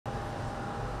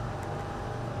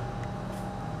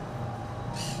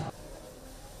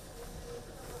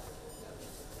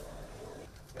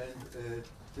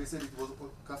they said it was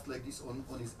cuffed like this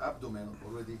on his abdomen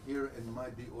already here, and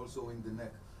might be also in the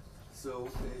neck. So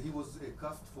he was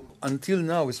cuffed from... Until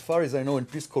now, as far as I know, and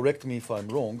please correct me if I'm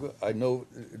wrong, I know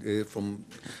from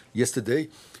yesterday,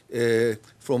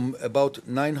 from about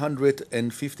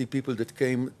 950 people that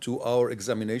came to our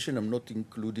examination, I'm not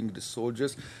including the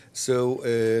soldiers, so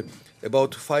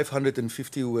about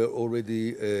 550 were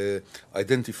already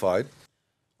identified.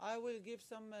 I will give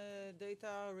some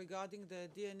data regarding the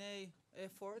DNA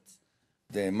efforts.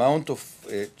 The amount of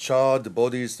charred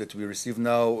bodies that we receive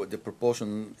now, the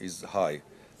proportion is high.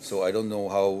 So I don't know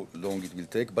how long it will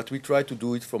take, but we try to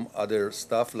do it from other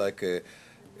stuff like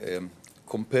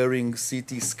comparing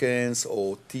CT scans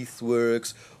or teeth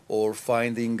works or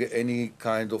finding any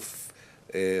kind of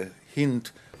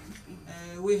hint.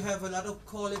 We have a lot of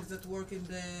colleagues that work in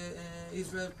the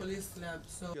Israel police lab.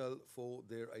 So For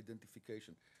their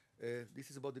identification. This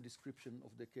is about the description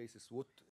of the cases. What